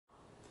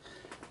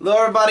Hello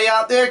everybody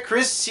out there,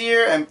 Chris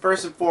here, and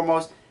first and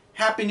foremost,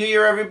 Happy New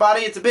Year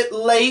everybody. It's a bit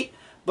late,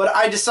 but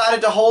I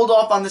decided to hold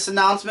off on this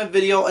announcement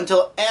video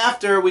until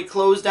after we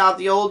closed out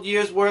the old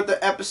year's worth of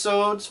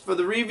episodes for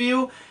the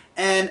review.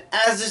 And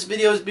as this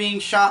video is being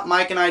shot,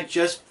 Mike and I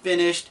just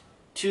finished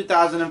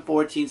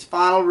 2014's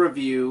final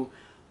review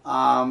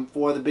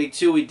for the Big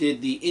Two. We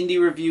did the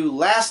indie review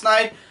last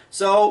night,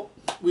 so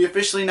we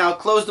officially now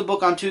close the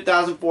book on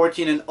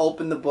 2014 and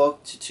open the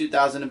book to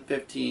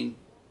 2015.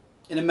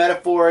 In a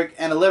metaphoric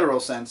and a literal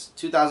sense,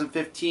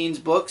 2015's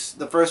books,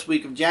 the first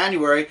week of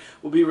January,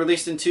 will be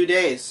released in 2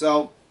 days.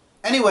 So,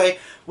 anyway,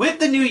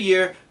 with the new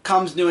year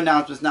comes new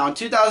announcements. Now, in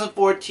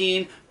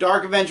 2014,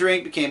 Dark Avenger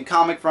Inc. became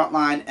Comic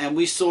Frontline, and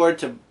we soared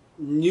to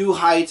new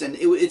heights, and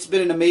it's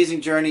been an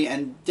amazing journey,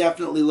 and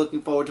definitely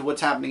looking forward to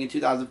what's happening in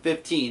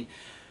 2015.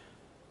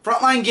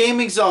 Frontline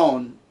Gaming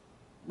Zone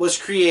was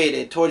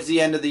created towards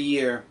the end of the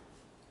year.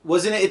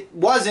 It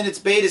was in its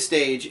beta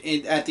stage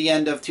at the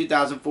end of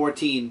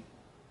 2014.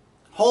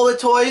 Hole of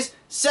Toys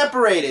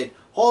separated.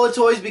 Hole of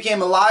Toys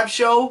became a live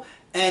show,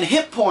 and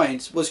Hit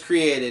Points was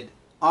created.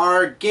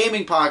 Our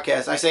gaming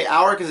podcast. I say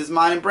our because it's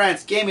mine and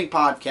Brant's gaming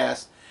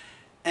podcast.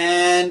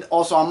 And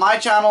also on my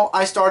channel,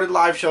 I started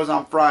live shows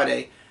on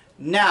Friday.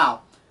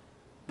 Now,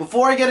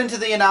 before I get into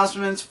the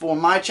announcements for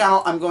my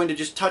channel, I'm going to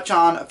just touch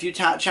on a few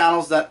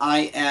channels that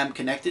I am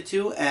connected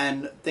to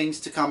and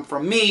things to come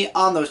from me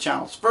on those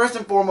channels. First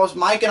and foremost,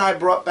 Mike and I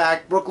brought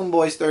back Brooklyn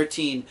Boys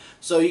 13.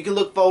 So you can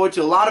look forward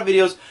to a lot of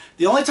videos.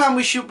 The only time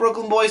we shoot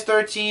Brooklyn Boys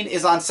 13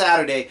 is on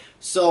Saturday.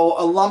 So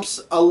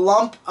a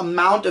lump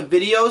amount of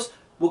videos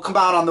will come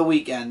out on the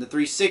weekend. The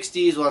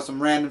 360s, we'll have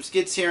some random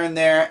skits here and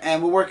there,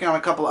 and we're working on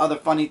a couple other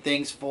funny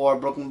things for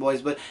Brooklyn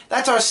Boys, but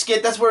that's our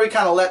skit. That's where we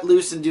kind of let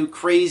loose and do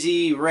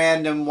crazy,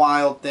 random,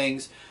 wild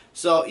things.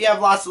 So you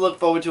have lots to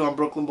look forward to on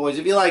Brooklyn Boys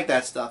if you like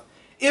that stuff.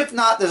 If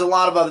not, there's a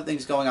lot of other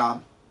things going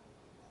on.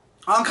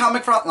 On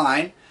Comic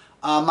Frontline,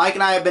 Mike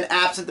and I have been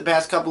absent the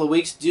past couple of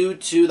weeks due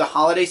to the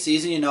holiday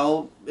season. You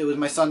know, it was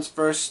my son's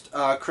first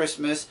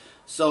Christmas,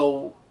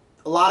 so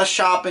a lot of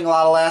shopping, a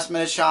lot of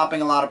last-minute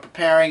shopping, a lot of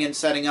preparing and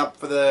setting up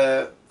for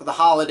the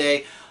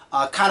holiday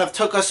kind of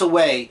took us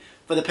away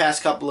for the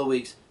past couple of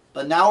weeks.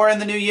 But now we're in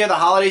the new year. The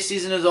holiday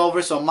season is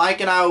over, so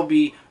Mike and I will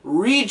be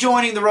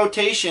rejoining the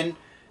rotation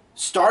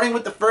starting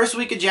with the first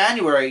week of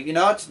January. You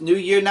know, it's new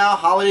year now.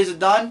 Holidays are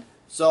done,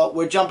 so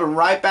we're jumping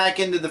right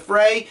back into the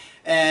fray,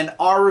 and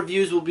our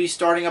reviews will be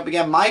starting up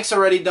again. Mike's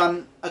already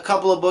done a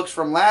couple of books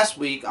from last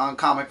week on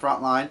Comic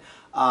Frontline.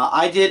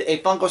 I did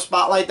a Funko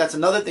Spotlight. That's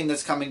another thing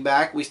that's coming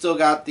back. We still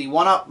got the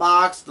 1-Up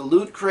box, the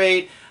Loot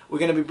Crate. We're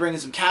going to be bringing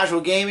some casual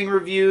gaming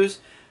reviews.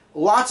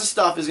 Lots of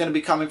stuff is going to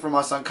be coming from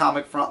us on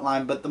Comic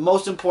Frontline, but the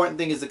most important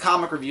thing is the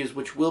comic reviews,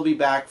 which will be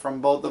back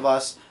from both of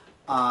us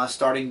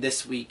starting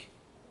this week.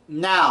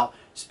 Now,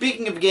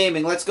 speaking of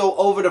gaming, let's go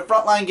over to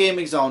Frontline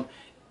Gaming Zone.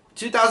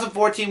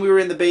 2014, we were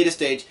in the beta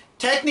stage.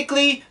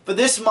 Technically, for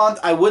this month,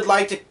 I would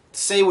like to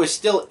say we're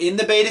still in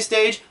the beta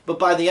stage, but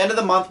by the end of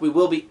the month we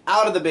will be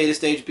out of the beta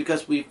stage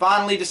because we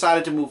finally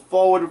decided to move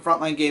forward with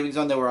Frontline Gaming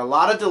Zone. There were a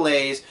lot of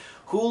delays.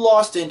 Who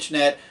lost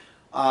internet?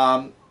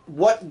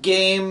 What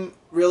game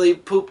really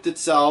pooped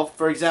itself?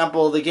 For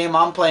example, the game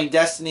I'm playing,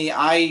 Destiny,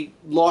 I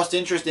lost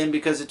interest in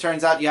because it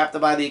turns out you have to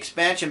buy the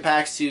expansion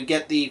packs to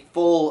get the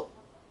full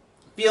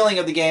feeling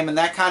of the game, and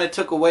that kind of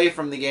took away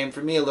from the game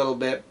for me a little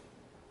bit.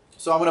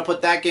 So I'm going to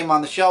put that game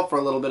on the shelf for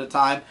a little bit of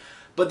time.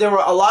 But there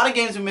were a lot of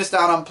games we missed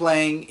out on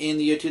playing in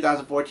the year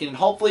 2014, and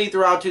hopefully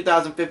throughout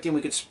 2015 we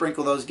could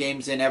sprinkle those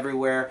games in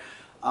everywhere,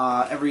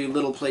 every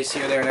little place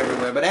here, there, and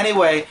everywhere. But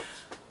anyway,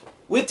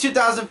 with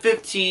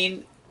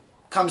 2015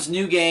 comes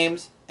new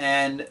games,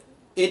 and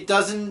it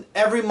doesn't,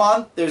 every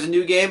month there's a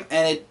new game,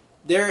 and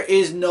there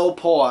is no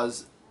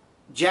pause.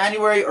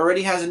 January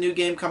already has a new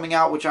game coming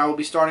out, which I will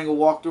be starting a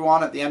walkthrough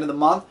on at the end of the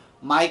month.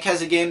 Mike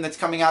has a game that's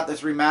coming out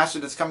that's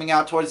remastered, that's coming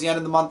out towards the end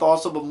of the month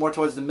also, but more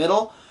towards the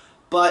middle.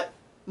 But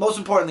most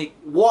importantly,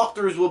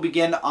 walkthroughs will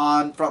begin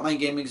on Frontline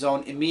Gaming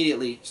Zone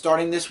immediately.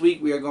 Starting this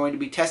week, we are going to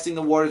be testing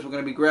the waters. We're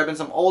going to be grabbing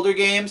some older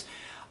games.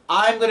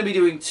 I'm going to be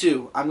doing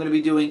two. I'm going to be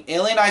doing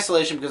Alien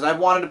Isolation because I've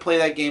wanted to play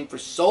that game for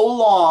so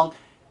long,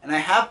 and I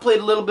have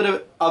played a little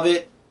bit of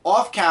it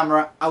off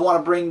camera. I want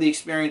to bring the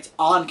experience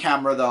on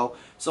camera, though,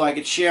 so I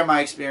could share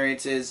my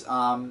experiences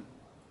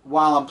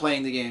while I'm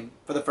playing the game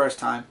for the first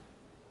time.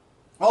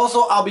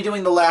 Also, I'll be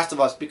doing The Last of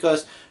Us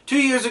because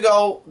 2 years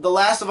ago, The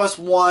Last of Us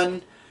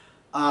won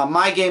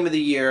my game of the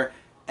year,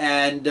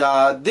 and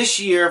this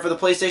year for the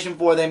PlayStation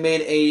 4 they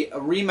made a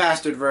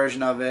remastered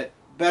version of it.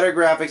 Better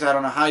graphics. I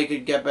don't know how you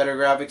could get better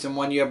graphics in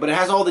 1 year, but it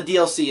has all the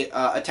DLC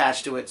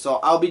attached to it.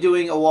 So I'll be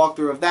doing a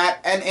walkthrough of that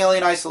and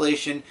Alien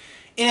Isolation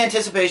in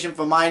anticipation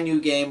for my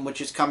new game, which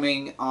is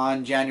coming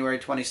on January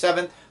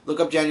 27th. Look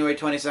up January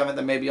 27th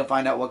and maybe you'll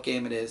find out what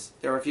game it is.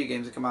 There are a few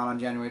games that come out on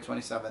January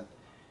 27th.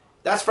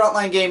 That's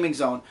Frontline Gaming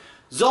Zone.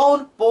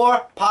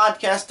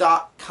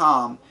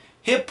 Zone4podcast.com.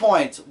 Hit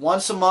Points,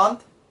 once a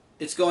month.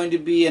 It's going to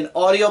be an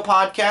audio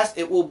podcast.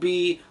 It will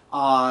be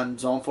on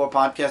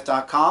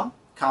zone4podcast.com,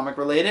 comic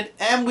related.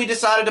 And we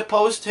decided to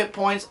post Hit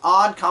Points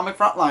on Comic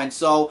Frontline.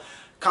 So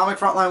Comic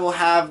Frontline will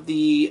have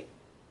the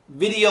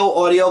video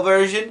audio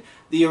version.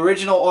 The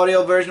original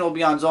audio version will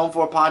be on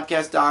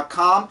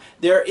zone4podcast.com.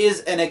 There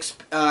is an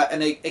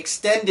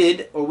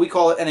extended, or we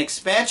call it an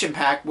expansion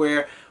pack,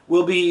 where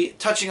we'll be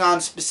touching on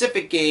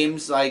specific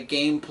games like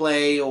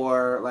gameplay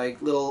or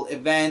like little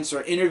events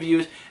or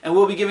interviews, and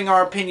we'll be giving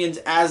our opinions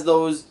as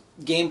those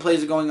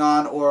gameplays are going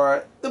on,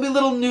 or there'll be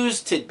little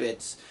news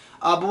tidbits.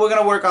 But we're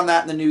going to work on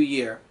that in the new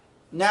year.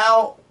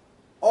 Now,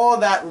 all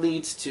that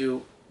leads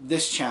to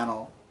this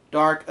channel,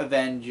 Dark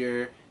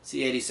Avenger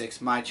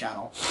C86, my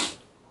channel.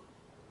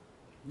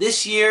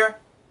 This year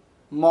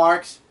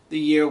marks the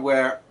year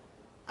where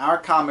our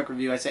comic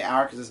review, I say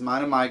our because it's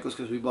mine and Michael's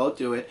because we both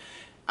do it,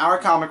 our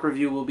comic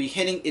review will be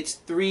hitting its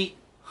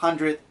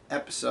 300th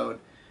episode,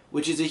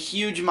 which is a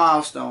huge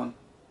milestone.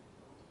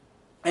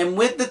 And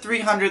with the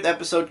 300th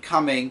episode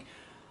coming,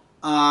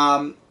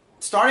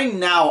 starting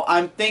now,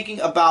 I'm thinking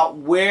about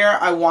where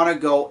I want to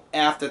go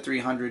after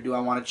 300. Do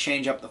I want to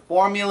change up the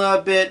formula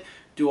a bit?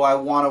 Do I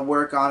want to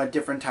work on a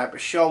different type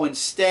of show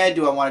instead?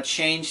 Do I want to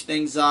change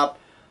things up?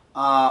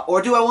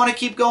 Or do I want to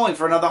keep going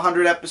for another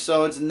 100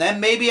 episodes, and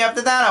then maybe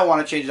after that I want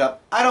to change it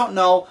up? I don't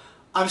know.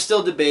 I'm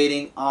still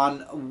debating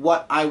on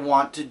what I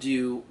want to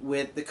do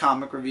with the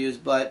comic reviews,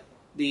 but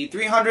the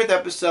 300th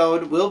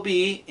episode will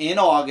be in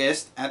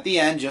August at the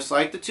end, just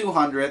like the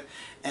 200th.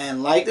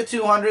 And like the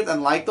 200th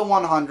and like the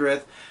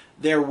 100th,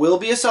 there will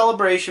be a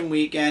celebration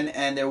weekend,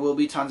 and there will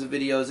be tons of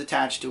videos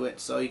attached to it.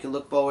 So you can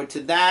look forward to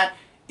that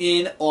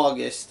in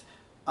August.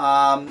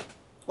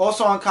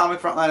 Also on Comic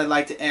Frontline, I'd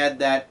like to add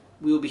that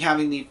we will be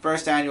having the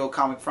first annual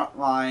Comic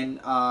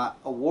Frontline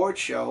award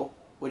show,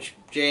 which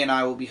Jay and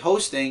I will be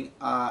hosting.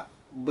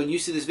 When you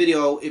see this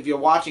video, if you're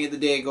watching it the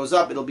day it goes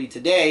up, it'll be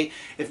today.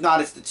 If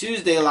not, it's the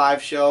Tuesday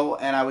live show,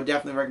 and I would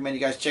definitely recommend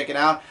you guys check it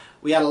out.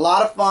 We had a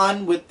lot of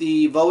fun with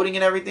the voting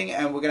and everything,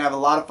 and we're going to have a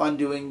lot of fun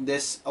doing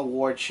this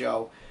award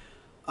show.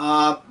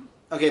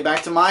 Okay,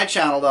 back to my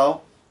channel,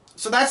 though.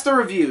 So that's the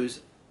reviews.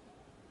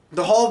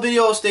 The whole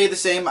video will stay the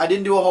same. I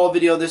didn't do a whole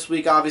video this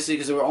week, obviously,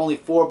 because there were only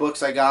 4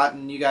 books I got,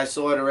 and you guys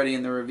saw it already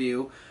in the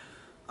review.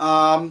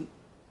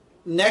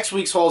 Next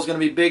week's haul is going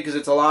to be big because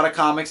it's a lot of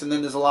comics, and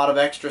then there's a lot of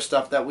extra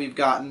stuff that we've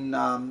gotten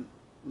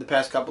the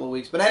past couple of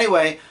weeks. But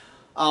anyway,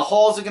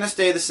 hauls are going to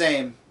stay the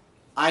same.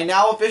 I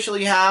now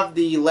officially have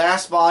the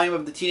last volume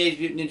of the Teenage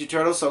Mutant Ninja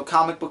Turtles, so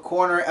Comic Book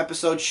Corner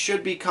episodes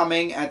should be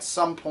coming at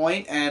some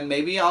point, and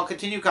maybe I'll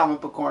continue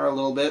Comic Book Corner a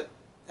little bit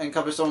and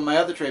cover some of my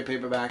other trade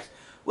paperbacks.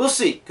 We'll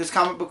see, because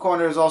Comic Book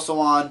Corner is also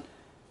on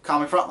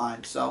Comic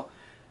Frontline, so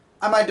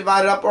I might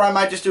divide it up, or I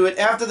might just do it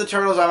after the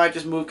Turtles. I might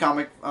just move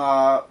Comic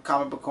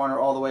Book Corner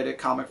all the way to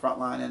Comic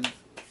Frontline, and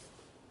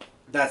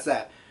that's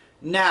that.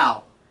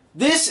 Now,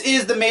 this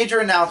is the major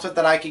announcement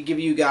that I could give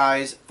you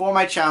guys for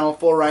my channel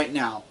for right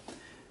now.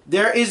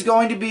 There is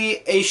going to be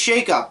a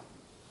shakeup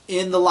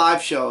in the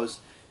live shows.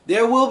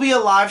 There will be a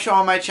live show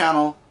on my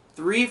channel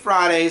 3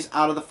 Fridays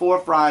out of the 4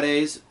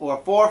 Fridays,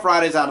 or 4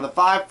 Fridays out of the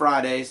 5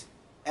 Fridays.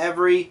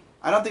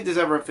 I don't think there's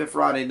ever a 5th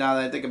Friday now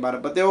that I think about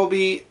it, but there will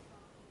be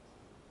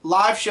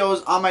live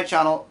shows on my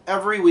channel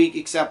every week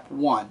except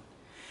one.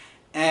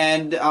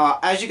 And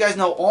as you guys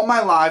know, all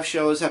my live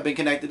shows have been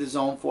connected to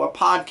Zone 4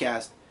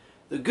 Podcast.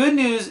 The good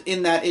news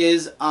in that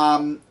is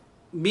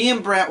me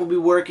and Brent will be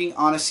working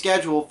on a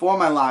schedule for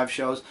my live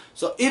shows.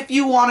 So if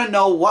you want to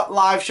know what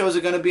live shows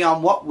are going to be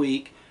on what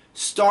week,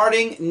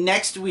 starting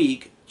next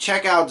week,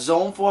 check out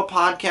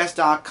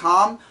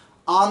zone4podcast.com.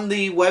 On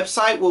the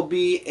website will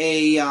be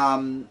a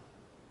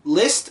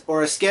list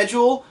or a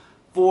schedule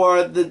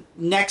for the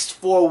next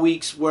 4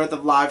 weeks worth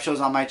of live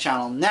shows on my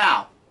channel.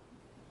 Now,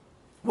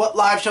 what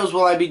live shows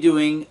will I be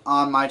doing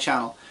on my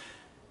channel?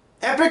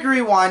 Epic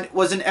Rewind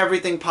was an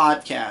everything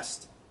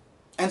podcast.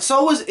 And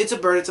so was It's a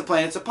Bird, It's a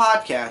Plane, It's a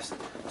Podcast.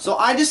 So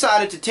I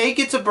decided to take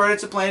It's a Bird,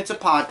 It's a Plane, It's a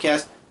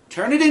Podcast,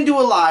 turn it into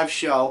a live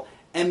show,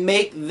 and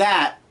make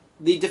that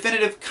the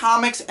definitive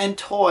comics and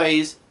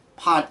toys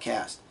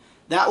podcast.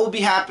 That will be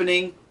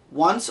happening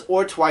once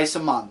or twice a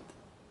month,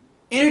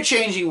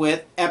 interchanging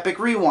with Epic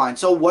Rewind.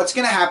 So what's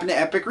going to happen to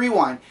Epic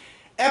Rewind?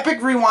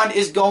 Epic Rewind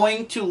is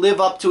going to live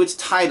up to its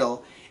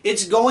title.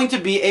 It's going to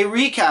be a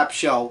recap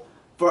show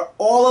for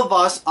all of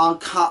us on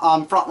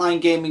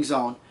Frontline Gaming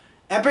Zone.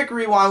 Epic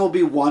Rewind will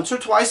be once or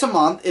twice a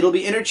month. It'll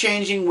be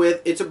interchanging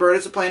with It's a Bird,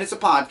 It's a Plane, It's a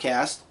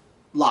Podcast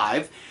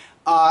live.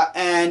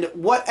 And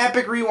what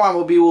Epic Rewind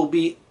will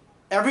be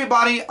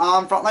everybody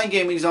on Frontline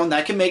Gaming Zone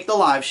that can make the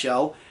live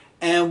show.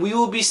 And we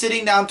will be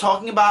sitting down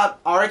talking about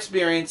our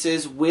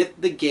experiences with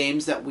the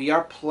games that we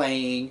are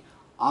playing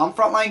on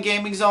Frontline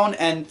Gaming Zone.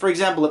 And for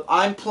example, if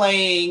I'm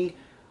playing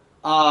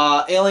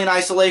Alien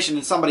Isolation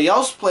and somebody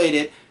else played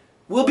it,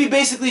 we'll be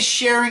basically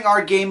sharing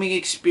our gaming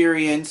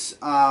experience,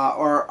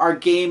 or our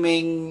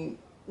gaming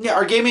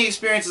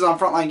experiences on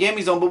Frontline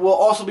Gaming Zone, but we'll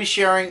also be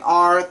sharing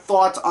our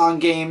thoughts on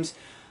games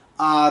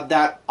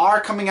that are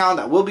coming out,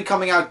 that will be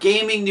coming out,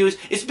 gaming news.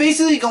 It's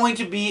basically going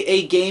to be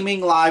a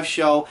gaming live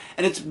show,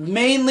 and it's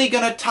mainly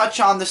going to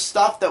touch on the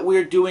stuff that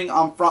we're doing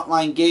on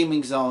Frontline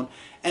Gaming Zone,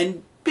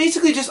 and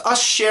basically just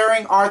us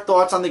sharing our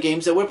thoughts on the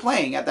games that we're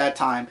playing at that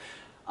time.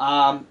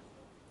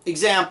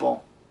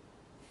 Example,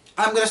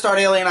 I'm going to start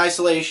Alien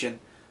Isolation.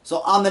 So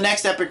on the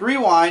next Epic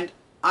Rewind,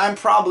 I'm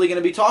probably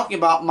going to be talking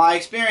about my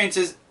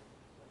experiences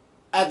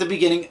at the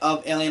beginning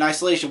of Alien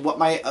Isolation, what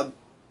my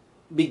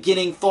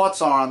beginning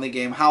thoughts are on the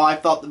game, how I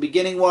felt the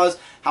beginning was,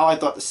 how I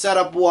thought the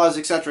setup was,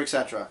 etc.,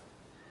 etc.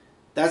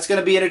 That's going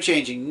to be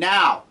interchanging.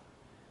 Now,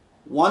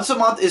 once a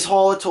month is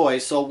Haul of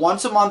Toys, so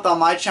once a month on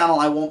my channel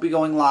I won't be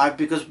going live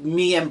because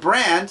me and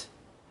Brand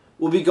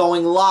will be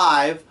going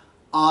live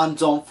on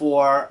Zone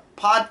 4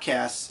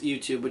 Podcasts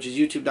YouTube, which is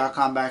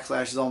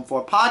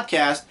youtube.com/Zone4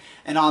 Podcast,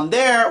 and on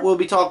there we'll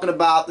be talking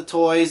about the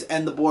toys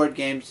and the board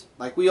games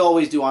like we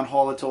always do on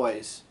Haul of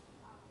Toys.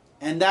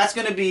 And that's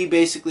going to be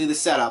basically the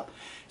setup.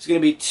 It's going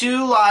to be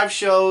 2 live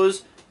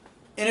shows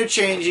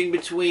interchanging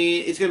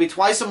between, it's going to be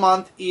twice a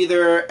month,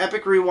 either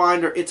Epic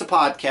Rewind or It's a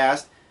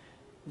Podcast.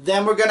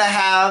 Then we're going to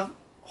have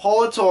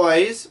Haul of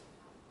Toys,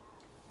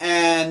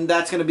 and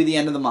that's going to be the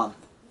end of the month.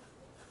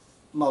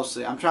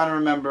 Mostly. I'm trying to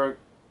remember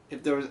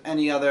if there was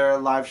any other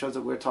live shows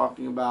that we're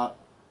talking about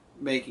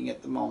making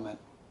at the moment.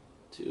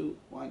 2,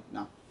 1,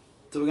 no.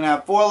 So we're going to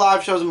have 4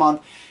 live shows a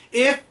month.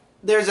 If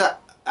there's it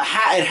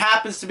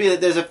happens to be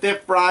that there's a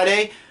 5th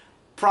Friday,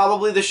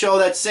 probably the show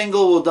that's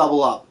single will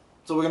double up.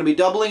 So we're going to be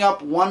doubling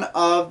up one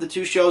of the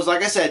 2 shows.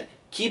 Like I said,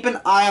 keep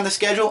an eye on the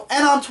schedule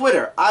and on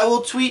Twitter. I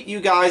will tweet you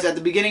guys at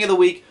the beginning of the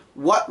week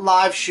what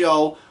live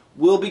show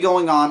will be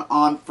going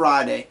on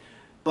Friday.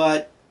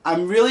 But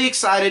I'm really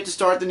excited to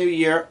start the new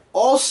year.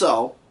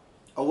 Also,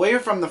 away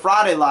from the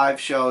Friday live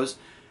shows,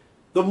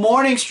 the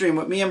morning stream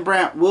with me and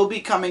Brant will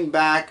be coming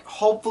back,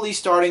 hopefully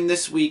starting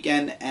this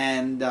weekend,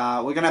 and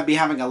we're going to be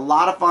having a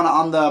lot of fun.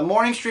 On the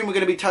morning stream, we're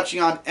going to be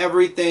touching on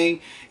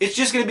everything. It's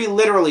just going to be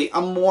literally a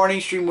morning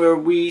stream where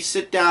we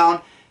sit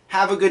down,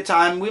 have a good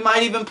time. We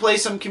might even play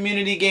some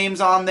community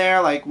games on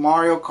there, like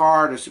Mario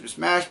Kart or Super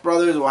Smash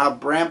Brothers. We'll have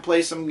Brant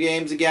play some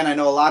games again. I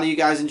know a lot of you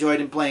guys enjoyed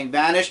him playing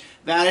Vanish.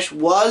 Vanish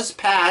was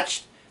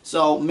patched,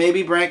 so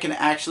maybe Brant can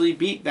actually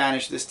beat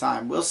Vanish this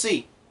time. We'll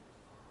see.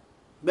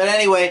 But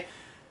anyway,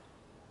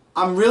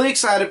 I'm really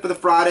excited for the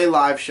Friday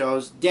live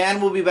shows. Dan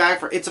will be back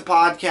for It's a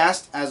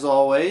Podcast, as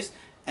always.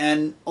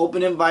 And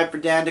open invite for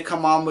Dan to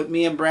come on with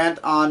me and Brant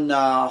on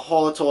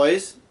Haul of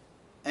Toys.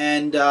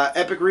 And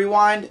Epic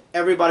Rewind,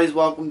 everybody's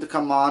welcome to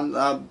come on.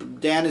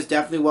 Dan is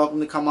definitely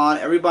welcome to come on.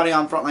 Everybody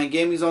on Frontline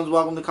Gaming Zone is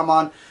welcome to come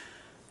on.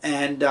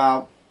 And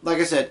like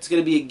I said, it's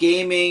going to be a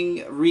gaming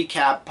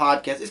recap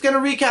podcast. It's going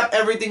to recap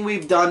everything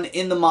we've done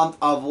in the month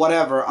of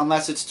whatever,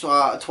 unless it's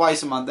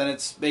twice a month. Then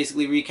it's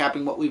basically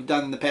recapping what we've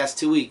done in the past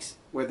 2 weeks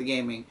worth of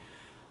gaming.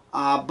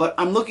 But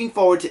I'm looking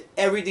forward to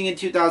everything in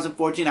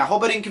 2014. I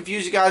hope I didn't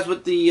confuse you guys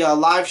with the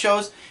live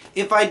shows.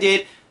 If I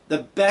did,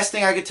 the best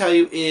thing I could tell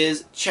you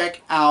is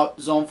check out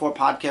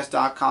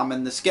zone4podcast.com,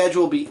 and the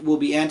schedule will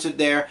be answered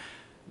there.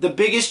 The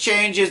biggest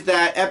change is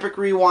that Epic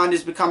Rewind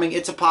is becoming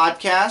It's a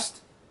Podcast,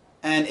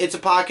 and It's a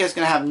Podcast is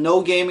going to have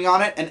no gaming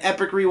on it, and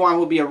Epic Rewind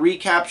will be a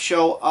recap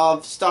show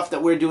of stuff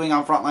that we're doing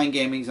on Frontline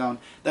Gaming Zone.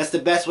 That's the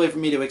best way for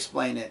me to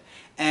explain it.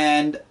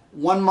 And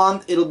 1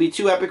 month it'll be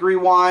 2 Epic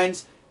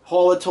Rewinds,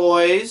 Haul of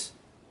Toys,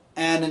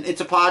 and an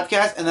It's a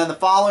Podcast, and then the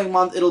following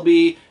month it'll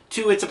be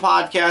 2 It's a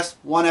Podcast,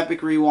 1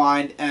 Epic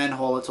Rewind, and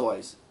Haul of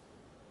Toys.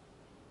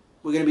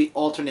 We're going to be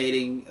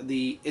alternating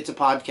the It's a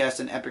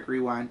Podcast and Epic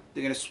Rewind.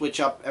 They're going to switch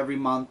up every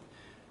month,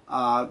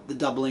 the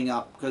doubling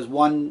up, because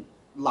one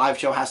live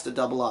show has to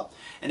double up.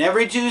 And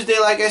every Tuesday,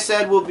 like I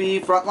said, will be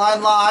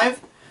Frontline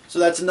Live. So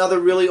that's another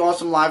really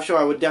awesome live show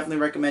I would definitely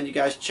recommend you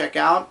guys check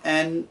out.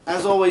 And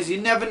as always, you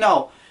never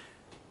know.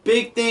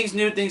 Big things,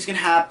 new things can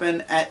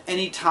happen at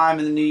any time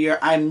in the new year.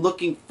 I'm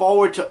looking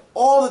forward to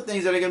all the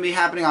things that are going to be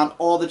happening on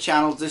all the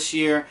channels this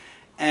year.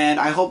 And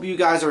I hope you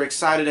guys are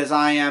excited as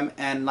I am.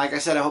 And like I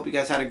said, I hope you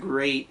guys had a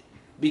great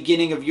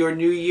beginning of your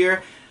new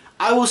year.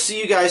 I will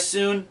see you guys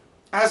soon.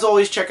 As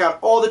always, check out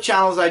all the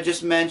channels I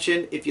just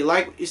mentioned. If you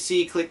like what you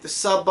see, click the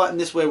sub button.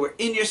 This way we're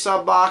in your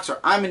sub box, or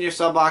I'm in your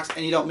sub box,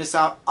 and you don't miss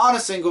out on a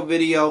single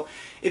video.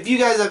 If you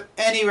guys have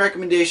any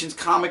recommendations,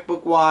 comic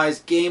book wise,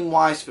 game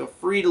wise, feel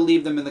free to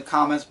leave them in the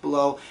comments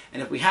below.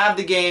 And if we have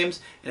the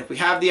games, and if we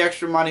have the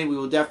extra money, we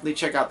will definitely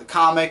check out the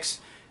comics.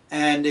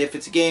 And if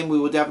it's a game, we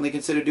will definitely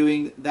consider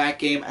doing that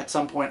game at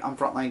some point on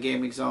Frontline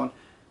Gaming Zone.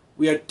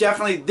 We are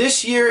definitely,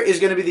 this year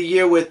is going to be the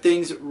year where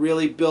things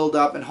really build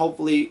up, and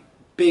hopefully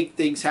big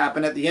things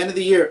happen at the end of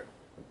the year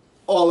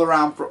all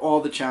around for all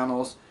the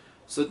channels.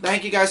 So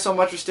thank you guys so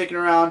much for sticking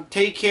around.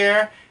 Take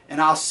care, and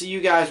I'll see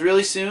you guys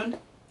really soon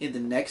in the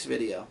next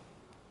video.